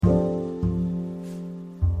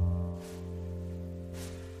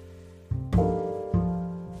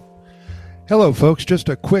Hello, folks. Just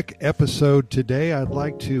a quick episode today. I'd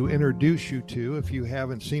like to introduce you to, if you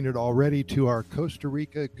haven't seen it already, to our Costa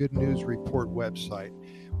Rica Good News Report website.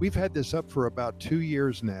 We've had this up for about 2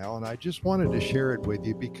 years now, and I just wanted to share it with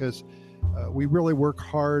you because we really work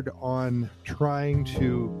hard on trying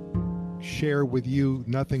to share with you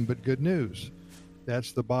nothing but good news.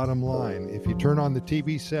 That's the bottom line. If you turn on the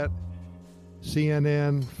TV set,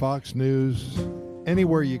 CNN, Fox News,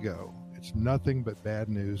 anywhere you go, it's nothing but bad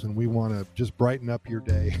news, and we want to just brighten up your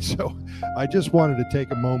day. So I just wanted to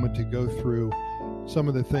take a moment to go through some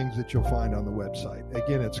of the things that you'll find on the website.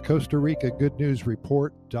 Again, it's Costa Rica Good News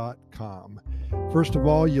Report.com. First of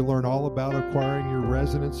all, you learn all about acquiring your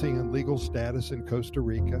residency and legal status in Costa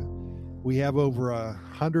Rica. We have over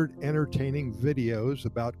 100 entertaining videos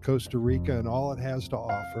about Costa Rica and all it has to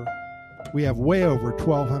offer. We have way over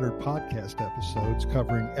 1,200 podcast episodes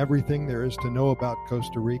covering everything there is to know about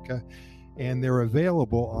Costa Rica, and they're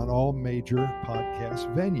available on all major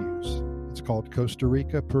podcast venues. It's called Costa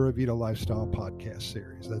Rica Pura Vida Lifestyle Podcast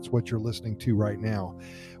Series. That's what you're listening to right now.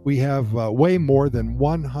 We have way more than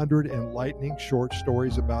 100 enlightening short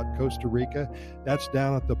stories about Costa Rica. That's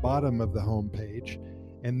down at the bottom of the homepage.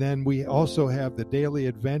 And then we also have the daily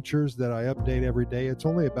adventures that I update every day. It's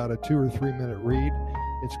only about a 2 or 3 minute read.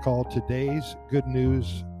 It's called Today's Good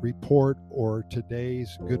News Report or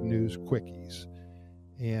Today's Good News Quickies.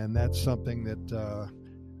 And that's something that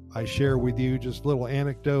I share with you, just little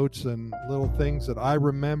anecdotes and little things that I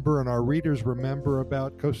remember and our readers remember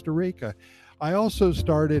about Costa Rica. I also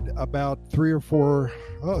started about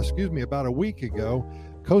about a week ago,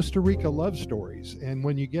 Costa Rica Love Stories. And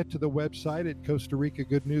when you get to the website at Costa Rica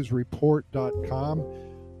Good News Report.com,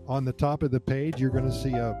 on the top of the page, you're going to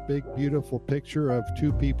see a big, beautiful picture of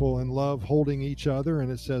two people in love holding each other,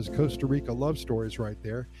 and it says Costa Rica Love Stories right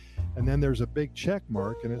there. And then there's a big check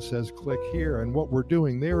mark, and it says click here. And what we're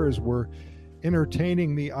doing there is we're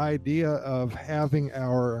entertaining the idea of having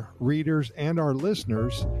our readers and our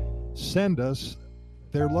listeners send us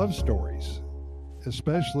their love stories,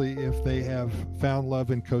 especially if they have found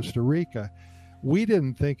love in Costa Rica. We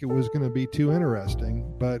didn't think it was going to be too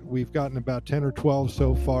interesting, but we've gotten about 10 or 12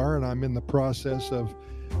 so far, and I'm in the process of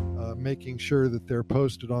making sure that they're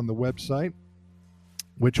posted on the website,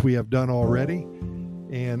 which we have done already.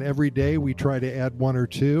 And every day we try to add one or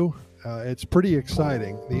two. It's pretty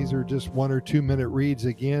exciting. These are just 1 or 2 minute reads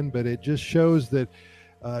again, but it just shows that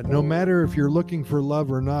no matter if you're looking for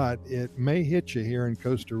love or not, it may hit you here in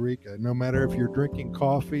Costa Rica. No matter if you're drinking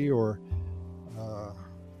coffee or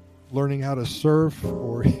learning how to surf,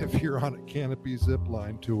 or if you're on a canopy zip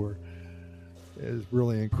line tour, is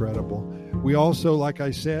really incredible. We also, like I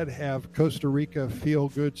said, have Costa Rica Feel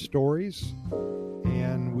Good Stories,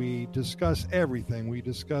 and we discuss everything. We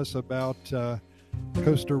discuss about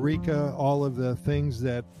Costa Rica, all of the things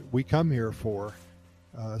that we come here for.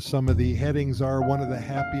 Some of the headings are one of the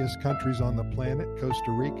happiest countries on the planet,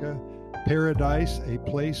 Costa Rica, paradise, a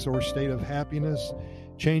place or state of happiness,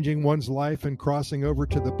 changing one's life and crossing over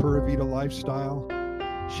to the Pura Vida lifestyle,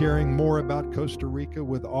 sharing more about Costa Rica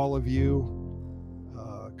with all of you,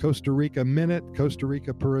 Costa Rica Minute, Costa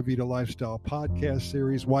Rica Pura Vida Lifestyle Podcast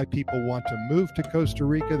Series, why people want to move to Costa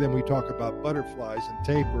Rica. Then we talk about butterflies and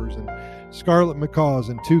tapirs and scarlet macaws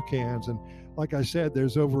and toucans. And like I said,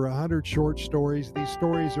 there's over 100 short stories. These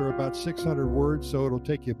stories are about 600 words, so it'll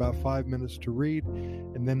take you about 5 minutes to read.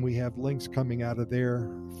 And then we have links coming out of there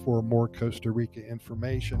for more Costa Rica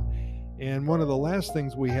information. And one of the last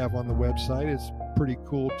things we have on the website is pretty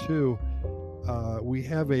cool too. We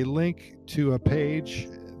have a link to a page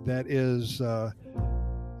that is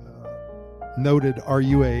noted, "Are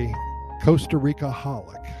you a Costa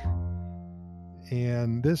Rica-holic?"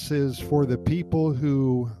 And this is for the people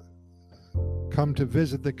who come to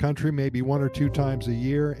visit the country maybe 1 or 2 times a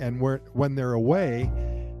year, and when they're away,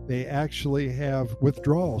 they actually have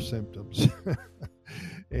withdrawal symptoms.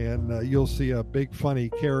 And you'll see a big funny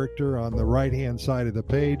character on the right-hand side of the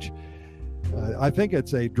page. I think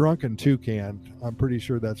it's a drunken toucan. I'm pretty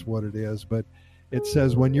sure that's what it is, but it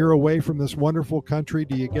says, "When you're away from this wonderful country,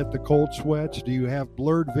 do you get the cold sweats? Do you have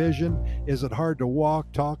blurred vision? Is it hard to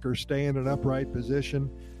walk, talk, or stay in an upright position?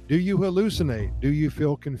 Do you hallucinate? Do you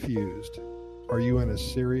feel confused? Are you in a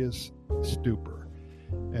serious stupor?"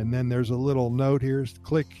 And then there's a little note here.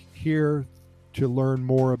 Click here to learn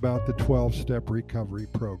more about the 12-step recovery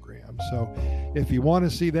program. So if you want to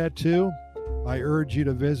see that too, I urge you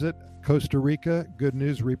to visit Costa Rica Good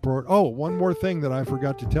News Report. Oh, one more thing that I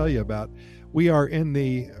forgot to tell you about. We are in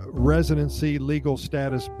the residency legal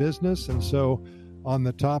status business, and so on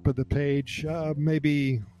the top of the page,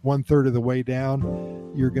 maybe 1/3 of the way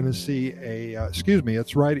down, you're going to see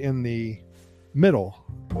it's right in the middle.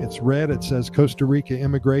 It's red. It says Costa Rica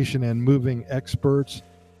Immigration and Moving Experts.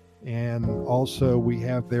 And also we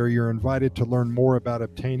have there, you're invited to learn more about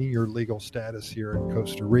obtaining your legal status here in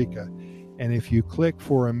Costa Rica. And if you click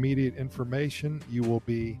for immediate information, you will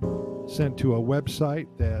be sent to a website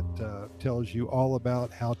that tells you all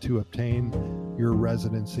about how to obtain your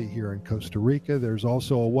residency here in Costa Rica. There's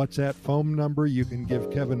also a WhatsApp phone number. You can give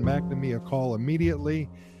Kevin McNamee a call immediately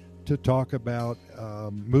to talk about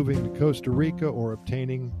moving to Costa Rica or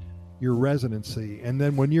obtaining your residency. And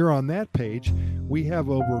then when you're on that page, we have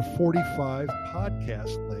over 45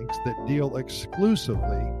 podcast links that deal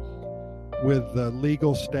exclusively with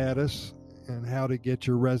legal status and how to get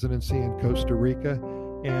your residency in Costa Rica.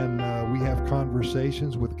 And we have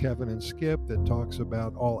conversations with Kevin and Skip that talks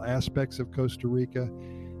about all aspects of Costa Rica,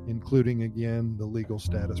 including, again, the legal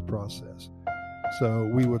status process.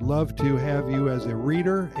 So we would love to have you as a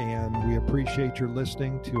reader, and we appreciate your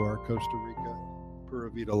listening to our Costa Rica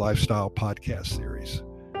Pura Vida Lifestyle podcast series.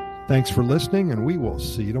 Thanks for listening, and we will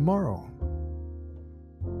see you tomorrow.